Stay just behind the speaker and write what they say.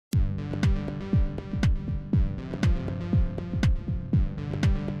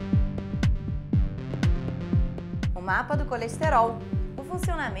mapa do colesterol, o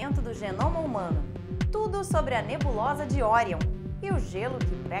funcionamento do genoma humano, tudo sobre a nebulosa de Órion e o gelo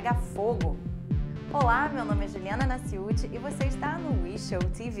que pega fogo. Olá, meu nome é Juliana Saúde e você está no WeShow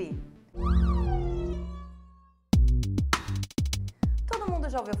TV. Todo mundo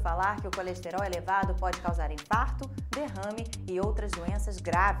já ouviu falar que o colesterol elevado pode causar infarto, derrame e outras doenças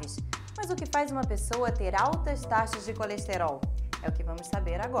graves. Mas o que faz uma pessoa ter altas taxas de colesterol? É o que vamos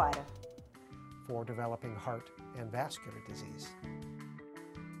saber agora. For developing heart and vascular disease.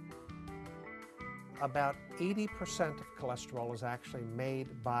 About 80% of cholesterol is actually made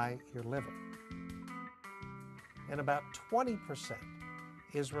by your liver. And about 20%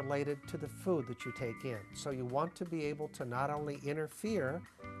 is related to the food that you take in. So you want to be able to not only interfere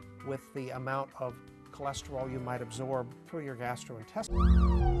with the amount of cholesterol you might absorb through your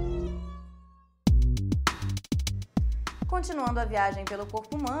gastrointestinal. Continuando a viagem pelo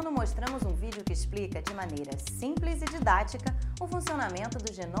corpo humano, mostramos um vídeo que explica de maneira simples e didática o funcionamento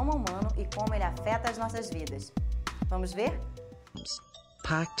do genoma humano e como ele afeta as nossas vidas. Vamos ver?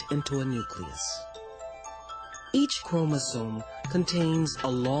 Packed into a nucleus. Each chromosome contains a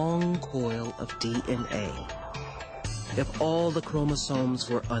long coil of DNA. If all the chromosomes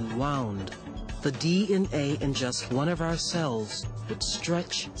were unwound, the DNA in just one of our cells would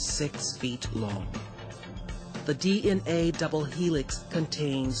stretch 6 feet long. The DNA double helix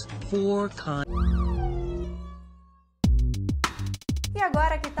contains 4 E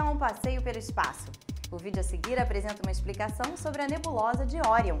agora que tal um passeio pelo espaço? O vídeo a seguir apresenta uma explicação sobre a nebulosa de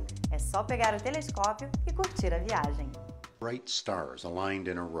Órion. É só pegar o telescópio e curtir a viagem. Bright stars aligned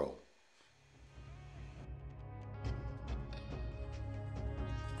in a row.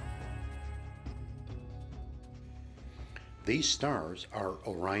 These stars are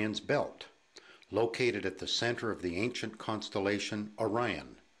Orion's belt, located at the center of the ancient constellation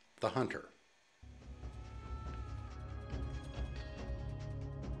Orion, the Hunter.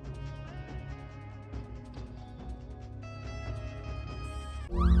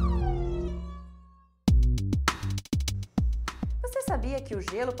 Você sabia que o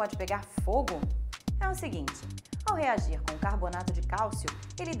gelo pode pegar fogo? É o seguinte, ao reagir com carbonato de cálcio,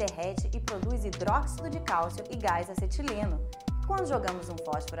 ele derrete e produz hidróxido de cálcio e gás acetileno. Quando jogamos um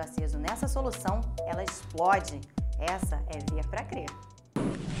fósforo aceso nessa solução, ela explode. Essa é ver para crer.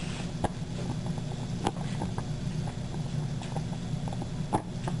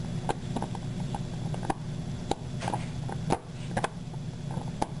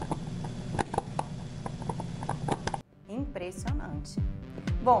 Impressionante.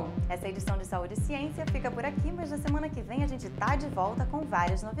 Bom, essa edição de Saúde e Ciência fica por aqui, mas na semana que vem a gente tá de volta com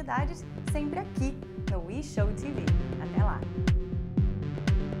várias novidades, sempre aqui no WeShow TV. Até lá!